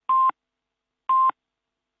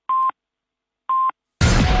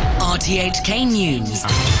RTHK News.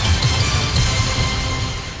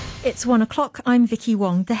 It's 1 o'clock. I'm Vicky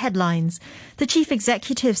Wong. The headlines. The chief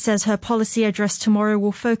executive says her policy address tomorrow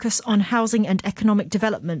will focus on housing and economic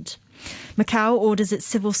development. Macau orders its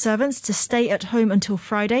civil servants to stay at home until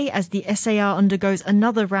Friday as the SAR undergoes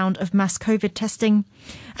another round of mass COVID testing.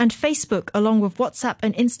 And Facebook, along with WhatsApp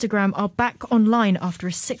and Instagram, are back online after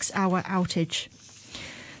a 6-hour outage.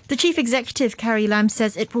 The chief executive, Carrie Lam,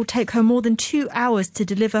 says it will take her more than 2 hours to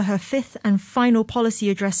deliver her fifth and final policy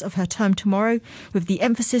address of her term tomorrow, with the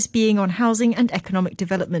emphasis being on housing and economic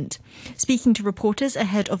development. Speaking to reporters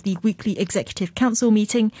ahead of the weekly Executive Council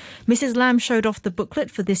meeting, Mrs. Lam showed off the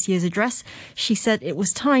booklet for this year's address. She said it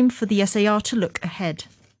was time for the SAR to look ahead.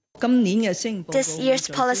 This year's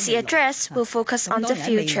policy address will focus on the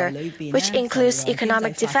future, which includes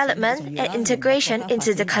economic development and integration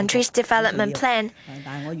into the country's development plan.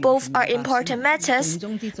 Both are important matters,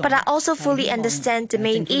 but I also fully understand the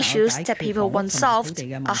main issues that people want solved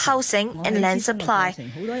are housing and land supply.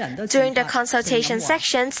 During the consultation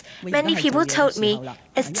sections, many people told me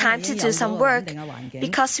it's time to do some work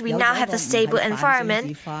because we now have a stable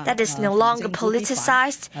environment that is no longer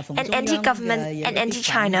politicized and anti-government and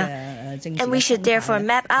anti-China. And we should therefore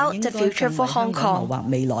map out the future for Hong Kong.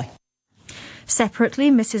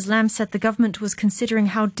 Separately, Mrs. Lam said the government was considering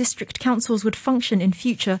how district councils would function in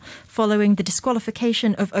future following the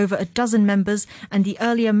disqualification of over a dozen members and the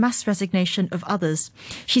earlier mass resignation of others.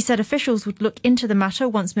 She said officials would look into the matter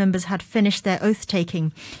once members had finished their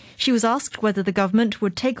oath-taking. She was asked whether the government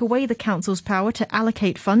would take away the council's power to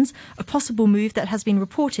allocate funds, a possible move that has been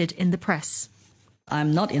reported in the press.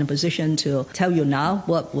 I'm not in a position to tell you now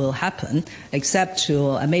what will happen, except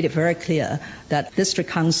I made it very clear that district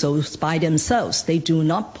councils by themselves, they do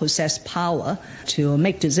not possess power to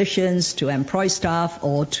make decisions, to employ staff,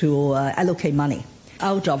 or to allocate money.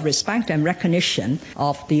 Out of respect and recognition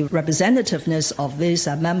of the representativeness of these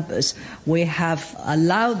members, we have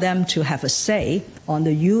allowed them to have a say on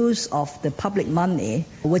the use of the public money,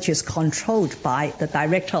 which is controlled by the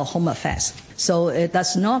Director of Home Affairs. So it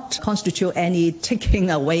does not constitute any taking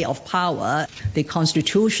away of power. The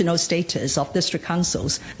constitutional status of district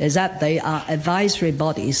councils is that they are advisory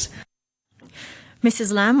bodies.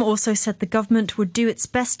 Mrs. Lam also said the government would do its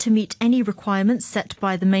best to meet any requirements set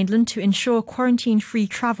by the mainland to ensure quarantine-free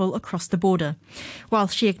travel across the border. While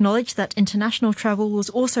she acknowledged that international travel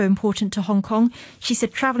was also important to Hong Kong, she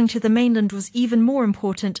said travelling to the mainland was even more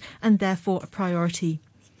important and therefore a priority.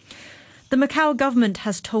 The Macau government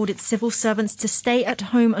has told its civil servants to stay at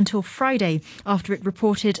home until Friday after it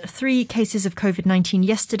reported 3 cases of COVID-19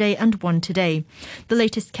 yesterday and 1 today. The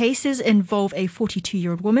latest cases involve a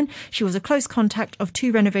 42-year-old woman. She was a close contact of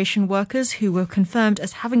 2 renovation workers who were confirmed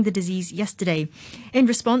as having the disease yesterday. In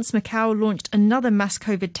response, Macau launched another mass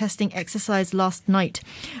COVID testing exercise last night.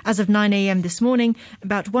 As of 9 a.m. this morning,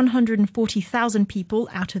 about 140,000 people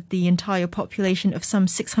out of the entire population of some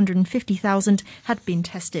 650,000 had been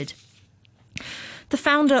tested. The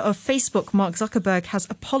founder of Facebook, Mark Zuckerberg, has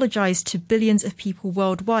apologized to billions of people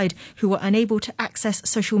worldwide who were unable to access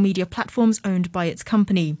social media platforms owned by its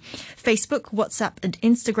company. Facebook, WhatsApp and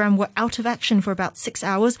Instagram were out of action for about 6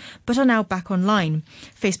 hours, but are now back online.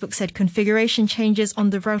 Facebook said configuration changes on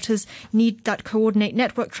the routers that coordinate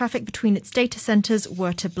network traffic between its data centers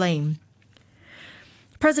were to blame.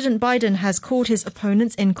 President Biden has called his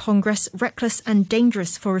opponents in Congress reckless and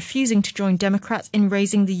dangerous for refusing to join Democrats in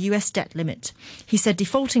raising the U.S. debt limit. He said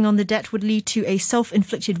defaulting on the debt would lead to a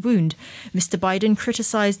self-inflicted wound. Mr. Biden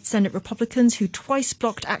criticized Senate Republicans who twice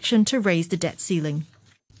blocked action to raise the debt ceiling.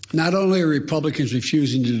 Not only are Republicans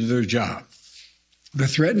refusing to do their job, they're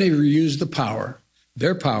threatening to use their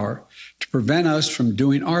power, to prevent us from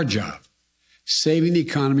doing our job, saving the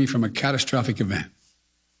economy from a catastrophic event.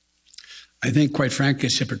 I think, quite frankly,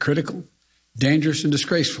 it's hypocritical, dangerous, and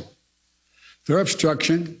disgraceful. Their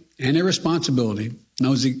obstruction and irresponsibility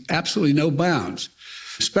knows absolutely no bounds,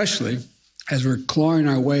 especially as we're clawing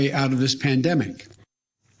our way out of this pandemic.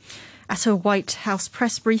 At a White House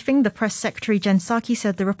press briefing, the press secretary Jen Psaki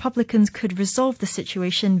said the Republicans could resolve the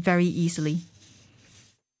situation very easily.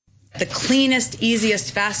 The cleanest,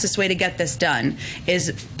 easiest, fastest way to get this done is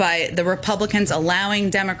by the Republicans allowing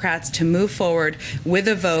Democrats to move forward with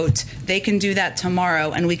a vote. They can do that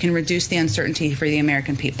tomorrow, and we can reduce the uncertainty for the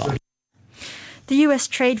American people. The U.S.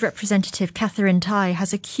 Trade Representative Katherine Tai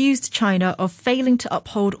has accused China of failing to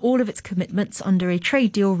uphold all of its commitments under a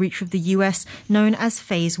trade deal reached with the U.S. known as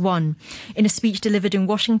Phase 1. In a speech delivered in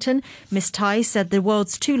Washington, Ms. Tai said the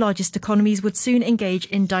world's 2 largest economies would soon engage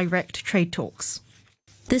in direct trade talks.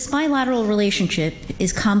 This bilateral relationship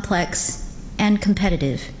is complex and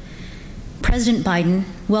competitive, President Biden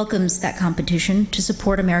welcomes that competition to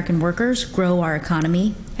support American workers, grow our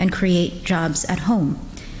economy, and create jobs at home.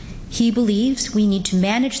 He believes we need to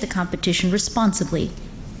manage the competition responsibly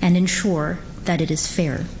and ensure that it is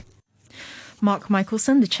fair. Mark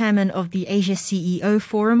Michelson, the chairman of the Asia CEO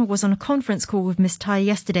Forum, was on a conference call with Ms. Tai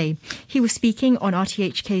yesterday. He was speaking on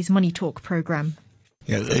RTHK's Money Talk programme.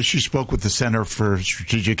 Yeah, she spoke with the Center for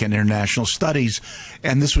Strategic and International Studies,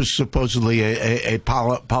 and this was supposedly a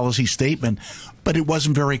policy statement, but it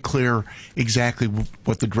wasn't very clear exactly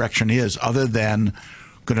what the direction is, other than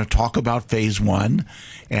going to talk about phase one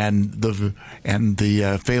and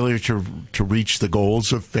the failure to reach the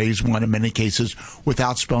goals of phase one in many cases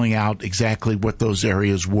without spelling out exactly what those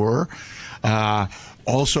areas were.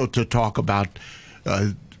 Also to talk about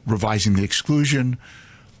revising the exclusion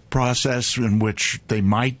process, in which they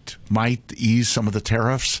might ease some of the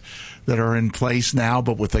tariffs that are in place now,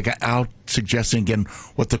 but without suggesting again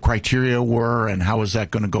what the criteria were and how is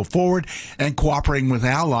that going to go forward, and cooperating with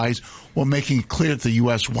allies while making it clear that the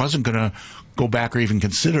U.S. wasn't going to go back or even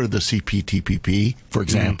consider the CPTPP, for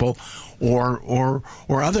example, or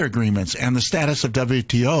other agreements. And the status of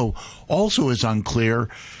WTO also is unclear.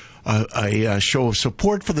 A show of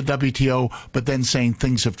support for the WTO, but then saying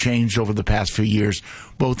things have changed over the past few years,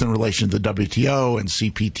 both in relation to the WTO and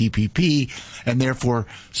CPTPP, and therefore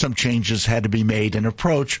some changes had to be made in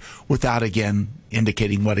approach without, again,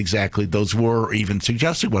 indicating what exactly those were or even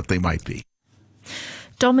suggesting what they might be.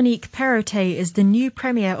 Dominic Perrottet is the new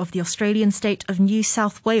Premier of the Australian state of New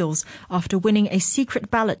South Wales after winning a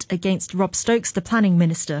secret ballot against Rob Stokes, the planning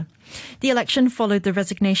minister. The election followed the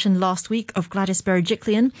resignation last week of Gladys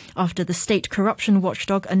Berejiklian after the state corruption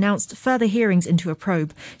watchdog announced further hearings into a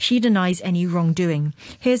probe. She denies any wrongdoing.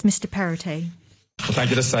 Here's Mr. Perrottet. Well, can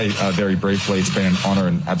I just say very briefly, it's been an honour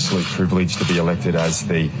and absolute privilege to be elected as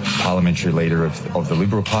the parliamentary leader of the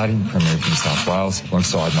Liberal Party, Premier of New South Wales,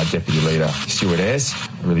 alongside my deputy leader, Stuart Ayres.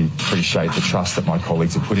 I really appreciate the trust that my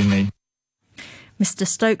colleagues have put in me. Mr.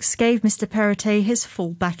 Stokes gave Mr. Perrottet his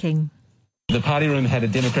full backing. The party room had a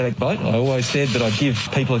democratic vote. I always said that I'd give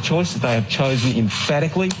people a choice that they have chosen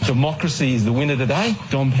emphatically. Democracy is the winner today.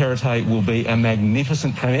 Dom Perrottet will be a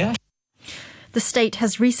magnificent Premier. The state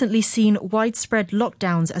has recently seen widespread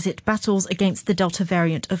lockdowns as it battles against the Delta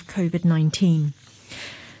variant of COVID-19.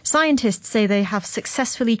 Scientists say they have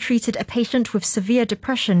successfully treated a patient with severe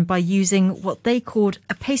depression by using what they called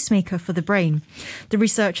a pacemaker for the brain. The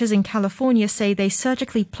researchers in California say they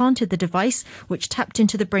surgically planted the device, which tapped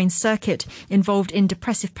into the brain circuit involved in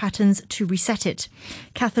depressive patterns, to reset it.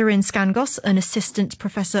 Catherine Scangos, an assistant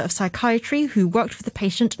professor of psychiatry who worked with the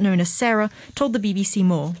patient known as Sarah, told the BBC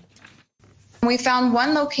more. We found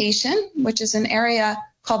one location, which is an area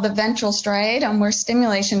called the ventral striatum, where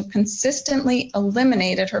stimulation consistently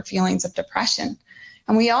eliminated her feelings of depression.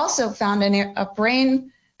 And we also found a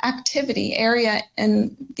brain activity area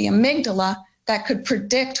in the amygdala that could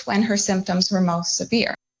predict when her symptoms were most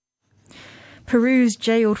severe. Peru's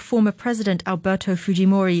jailed former president Alberto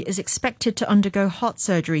Fujimori is expected to undergo heart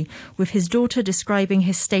surgery, with his daughter describing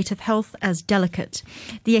his state of health as delicate.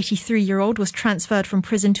 The 83-year-old was transferred from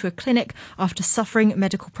prison to a clinic after suffering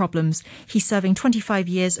medical problems. He's serving 25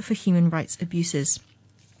 years for human rights abuses.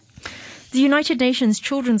 The United Nations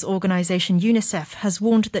Children's Organization UNICEF has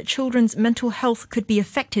warned that children's mental health could be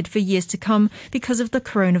affected for years to come because of the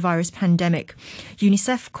coronavirus pandemic.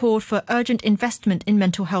 UNICEF called for urgent investment in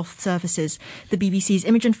mental health services. The BBC's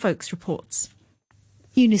Imogen Folkes reports.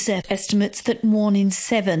 UNICEF estimates that 1 in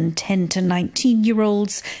 7 10 to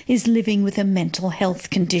 19-year-olds is living with a mental health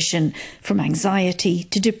condition, from anxiety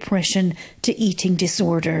to depression to eating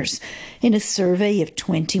disorders. In a survey of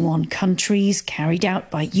 21 countries carried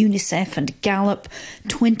out by UNICEF and Gallup,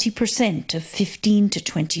 20% of 15 to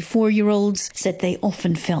 24-year-olds said they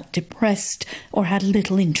often felt depressed or had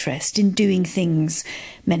little interest in doing things.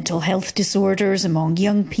 Mental health disorders among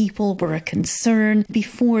young people were a concern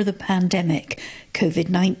before the pandemic.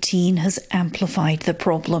 COVID-19 has amplified the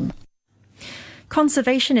problem.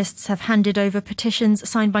 Conservationists have handed over petitions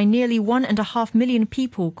signed by nearly 1.5 million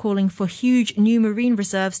people calling for huge new marine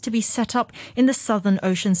reserves to be set up in the southern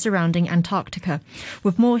ocean surrounding Antarctica.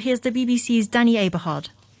 With more, here's the BBC's Danny Aberhard.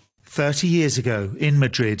 30 years ago, in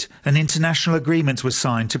Madrid, an international agreement was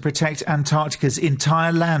signed to protect Antarctica's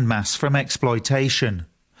entire landmass from exploitation.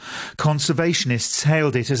 Conservationists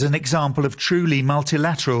hailed it as an example of truly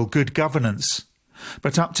multilateral good governance.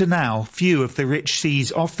 But up to now, few of the rich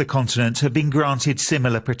seas off the continent have been granted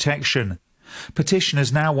similar protection.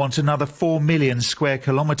 Petitioners now want another 4 million square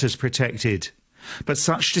kilometres protected. But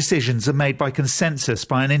such decisions are made by consensus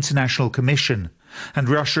by an international commission, and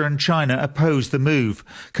Russia and China oppose the move,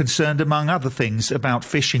 concerned among other things about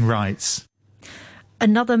fishing rights.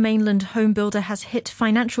 Another mainland home builder has hit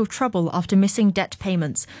financial trouble after missing debt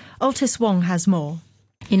payments. Altis Wong has more.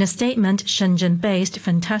 In a statement, Shenzhen-based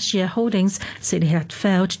Fantasia Holdings said it had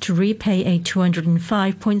failed to repay a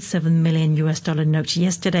 $205.7 million note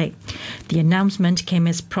yesterday. The announcement came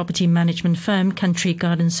as property management firm Country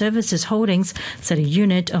Garden Services Holdings said a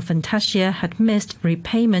unit of Fantasia had missed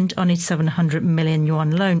repayment on its 700 million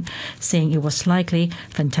yuan loan, saying it was likely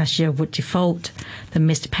Fantasia would default. The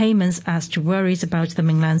missed payments added to worries about the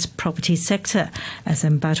mainland's property sector as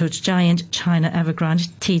embattled giant China Evergrande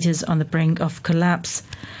teeters on the brink of collapse.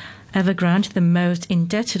 Evergrande, the most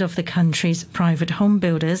indebted of the country's private home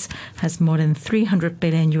builders, has more than $300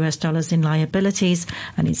 billion in liabilities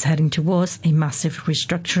and is heading towards a massive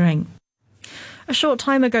restructuring. A short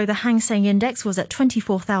time ago, the Hang Seng Index was at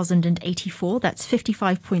 24,084. That's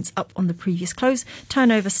 55 points up on the previous close.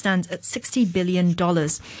 Turnover stands at $60 billion.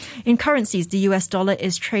 In currencies, the US dollar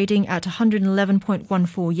is trading at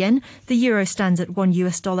 111.14 yen. The euro stands at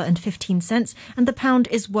 $1 and 15 cents. And the pound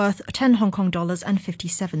is worth 10 Hong Kong dollars and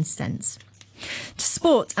 57 cents. To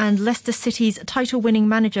sport, and Leicester City's title-winning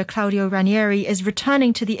manager Claudio Ranieri is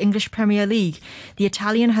returning to the English Premier League. The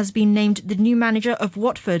Italian has been named the new manager of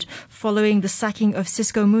Watford following the sacking of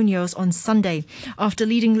Xisco Munoz on Sunday. After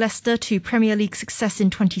leading Leicester to Premier League success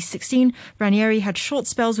in 2016, Ranieri had short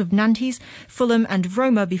spells with Nantes, Fulham and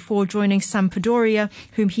Roma before joining Sampdoria,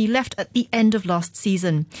 whom he left at the end of last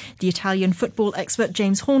season. The Italian football expert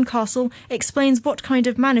James Horncastle explains what kind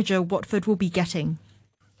of manager Watford will be getting.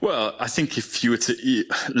 Well, I think if you were to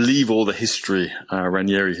leave all the history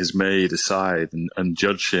Ranieri has made aside and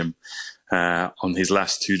judge him on his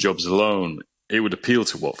last two jobs alone, it would appeal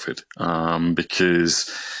to Watford because,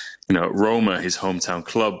 Roma, his hometown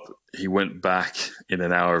club, he went back in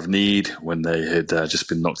an hour of need when they had just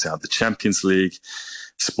been knocked out of the Champions League.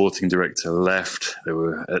 Sporting director left. They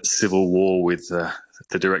were at civil war with the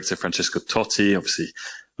director Francesco Totti, obviously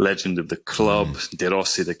legend of the club. De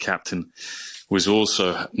Rossi, the captain, was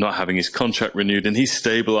also not having his contract renewed, and he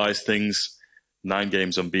stabilised things. 9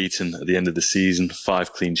 games unbeaten at the end of the season,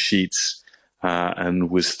 5 clean sheets, and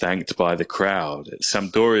was thanked by the crowd. At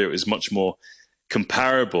Sampdoria, it was much more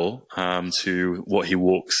comparable to what he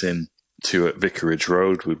walks into at Vicarage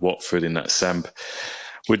Road with Watford in that Samp.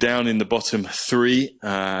 We're down in the bottom 3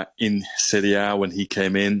 in Serie A when he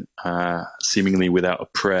came in, seemingly without a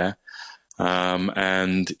prayer.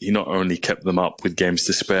 And he not only kept them up with games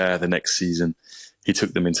to spare the next season, he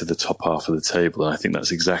took them into the top half of the table. And I think that's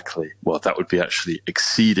that would be actually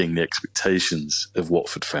exceeding the expectations of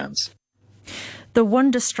Watford fans. The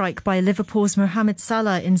wonder strike by Liverpool's Mohamed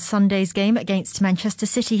Salah in Sunday's game against Manchester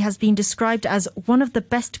City has been described as one of the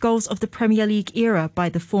best goals of the Premier League era by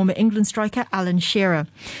the former England striker Alan Shearer.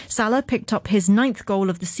 Salah picked up his 9th goal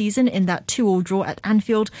of the season in that 2-2 draw at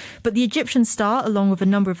Anfield, but the Egyptian star, along with a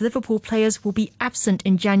number of Liverpool players, will be absent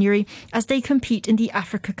in January as they compete in the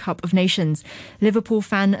Africa Cup of Nations. Liverpool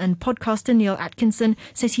fan and podcaster Neil Atkinson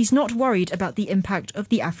says he's not worried about the impact of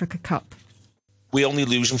the Africa Cup. We only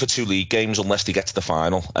lose him for 2 league games unless they get to the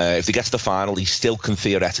final. If they get to the final, he still can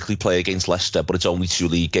theoretically play against Leicester, but it's only 2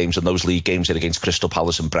 league games, and those league games are against Crystal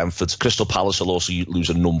Palace and Brentford. Crystal Palace will also lose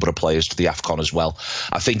a number of players to the AFCON as well.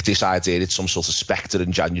 I think this idea it's some sort of spectre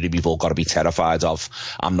in January we've all got to be terrified of.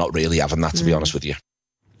 I'm not really having that, to be honest with you.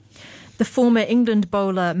 The former England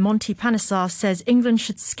bowler Monty Panesar says England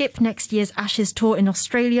should skip next year's Ashes tour in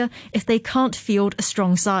Australia if they can't field a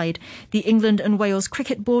strong side. The England and Wales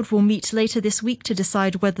Cricket Board will meet later this week to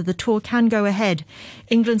decide whether the tour can go ahead.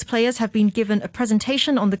 England's players have been given a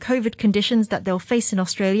presentation on the COVID conditions that they'll face in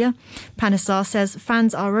Australia. Panesar says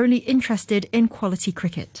fans are only interested in quality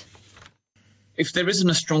cricket. If there isn't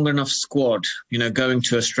a strong enough squad, going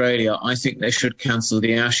to Australia, I think they should cancel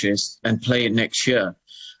the Ashes and play it next year.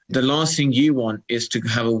 The last thing you want is to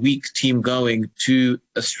have a weak team going to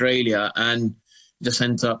Australia and just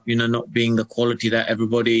ends up, not being the quality that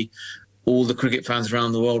all the cricket fans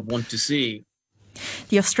around the world want to see.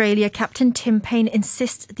 The Australia captain Tim Paine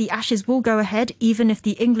insists the Ashes will go ahead even if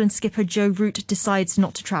the England skipper Joe Root decides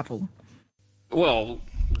not to travel. Well,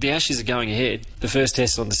 the Ashes are going ahead. The first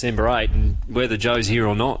test on December 8, and whether Joe's here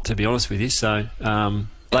or not, to be honest with you. So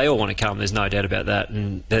they all want to come, there's no doubt about that,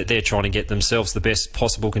 and they're trying to get themselves the best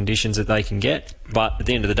possible conditions that they can get. But at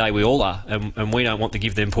the end of the day, we all are, and we don't want to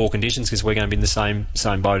give them poor conditions because we're going to be in the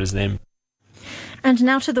same boat as them. And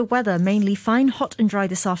now to the weather. Mainly fine, hot and dry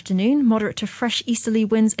this afternoon. Moderate to fresh easterly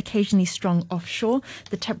winds, occasionally strong offshore.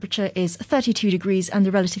 The temperature is 32 degrees and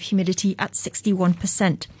the relative humidity at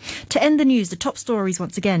 61%. To end the news, the top stories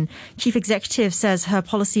once again. Chief Executive says her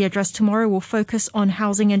policy address tomorrow will focus on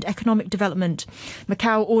housing and economic development.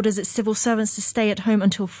 Macau orders its civil servants to stay at home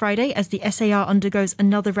until Friday as the SAR undergoes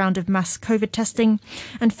another round of mass COVID testing.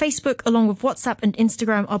 And Facebook, along with WhatsApp and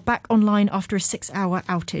Instagram, are back online after a 6-hour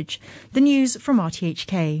outage. The news from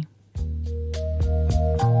RTHK.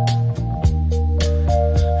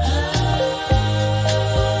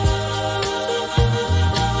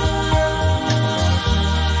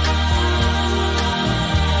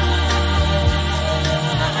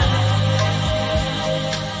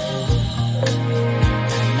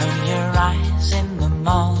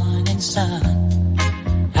 Morning sun,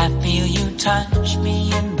 I feel you touch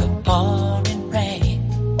me in the pouring rain,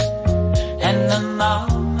 and the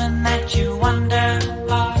moment that you wander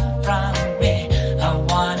far from me, I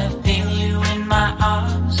wanna feel you in my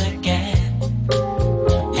arms again.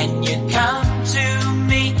 And you come to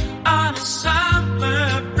me on a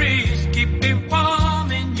summer breeze, keep me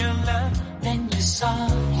warm in your love, then you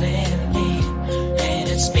softly leave, and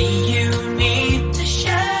it's me you need to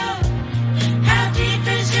show.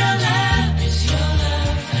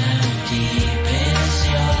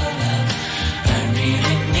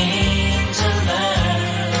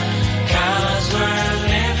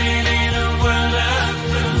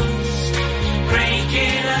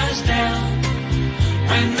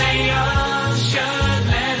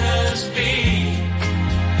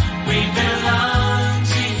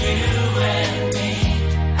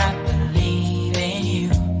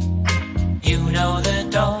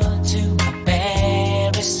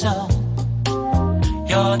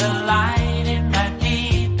 You're the light in my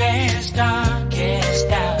deepest, darkest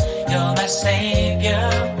doubt. You're my savior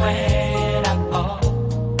when I fall.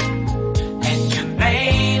 And you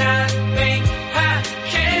may not think I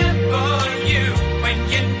care for you when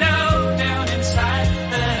you know down inside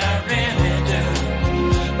that I really do.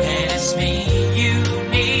 And it's me you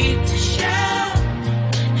need to show.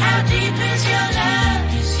 How deep is your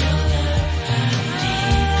love? Is your love? How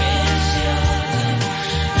deep is your love?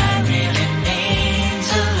 I really need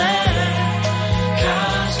to learn,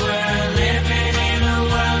 'cause we're living in a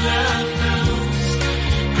world of fools,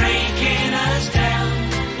 breaking us down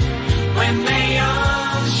when they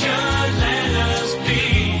all should let us be.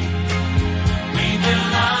 We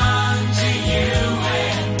belong to you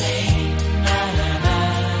and me. Na na na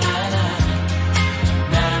na na,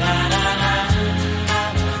 na na na na,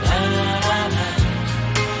 na na na na,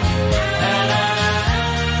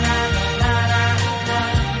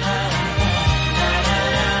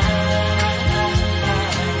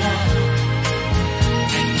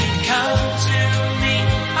 come to me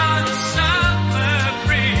on a summer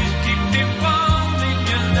breeze, keep me warm in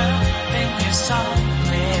your love, then you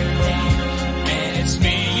softly leave, and it's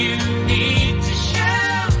me you need to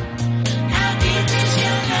show. How deep is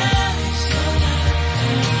your love? Is your love?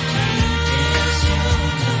 How deep is your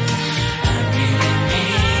love? I really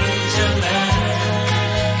need to learn,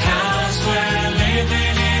 'cause we're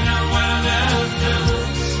living in a world of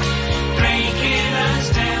fools, breaking us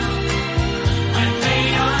down when they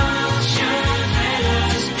all should let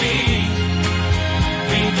us be.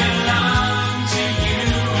 We belong to you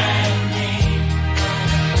and me.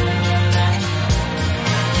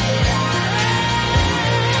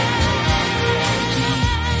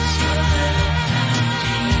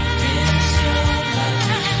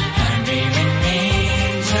 I really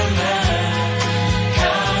need to learn,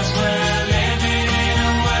 'cause we're living in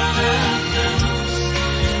a world of fools,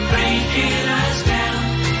 breaking us down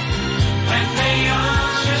when they all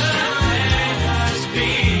should let us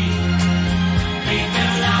be. We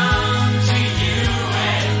belong to you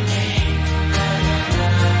and me. I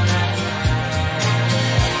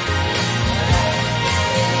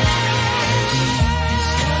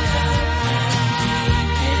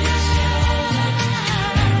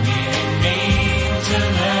really need to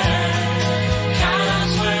learn,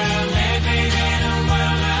 'cause we're living in a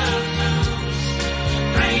world of fools,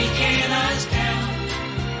 breaking us down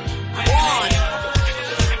when they all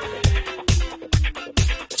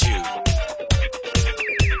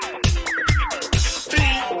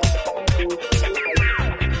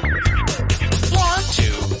One,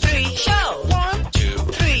 two, three, show. 1, 2,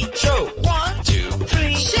 3, show. 1, 2,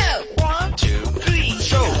 3, show. 1, 2, 3,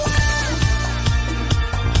 show.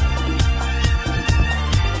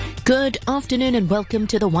 Good afternoon and welcome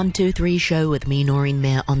to the 123 show with me, Noreen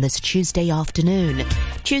Mayer, on this Tuesday afternoon.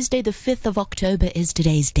 Tuesday the 5th of October is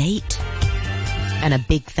today's date. And a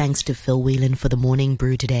big thanks to Phil Whelan for the morning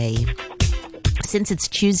brew today. since it's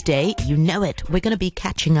Tuesday, you know it, we're going to be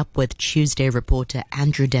catching up with Tuesday reporter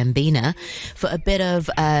Andrew Dembina for a bit of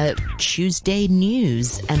Tuesday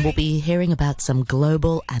news, and we'll be hearing about some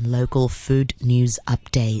global and local food news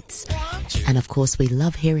updates. And of course, we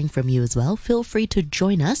love hearing from you as well. Feel free to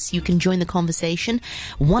join us. You can join the conversation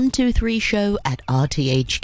 123show@rthk.com.